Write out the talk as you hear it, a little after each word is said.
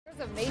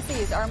Of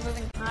Macy's are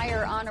moving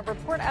higher on a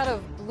report out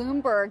of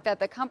Bloomberg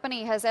that the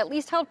company has at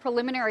least held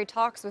preliminary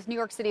talks with New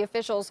York City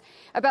officials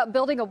about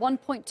building a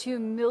 1.2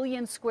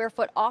 million square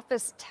foot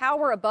office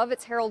tower above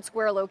its Herald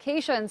Square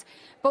locations.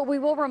 But we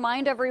will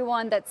remind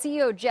everyone that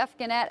CEO Jeff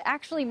Gennett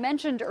actually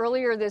mentioned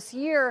earlier this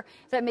year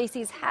that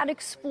Macy's had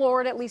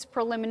explored, at least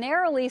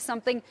preliminarily,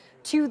 something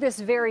to this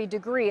very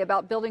degree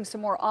about building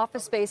some more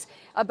office space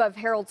above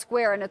Herald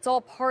Square. And it's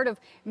all part of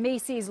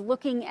Macy's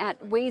looking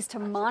at ways to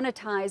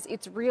monetize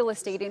its real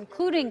estate,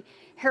 including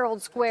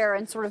Herald Square,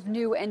 in sort of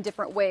new and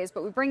different ways.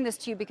 But we bring this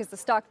to you because the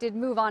stock did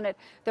move on it,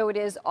 though it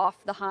is off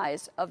the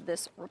highs of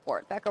this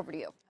report. Back over to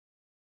you.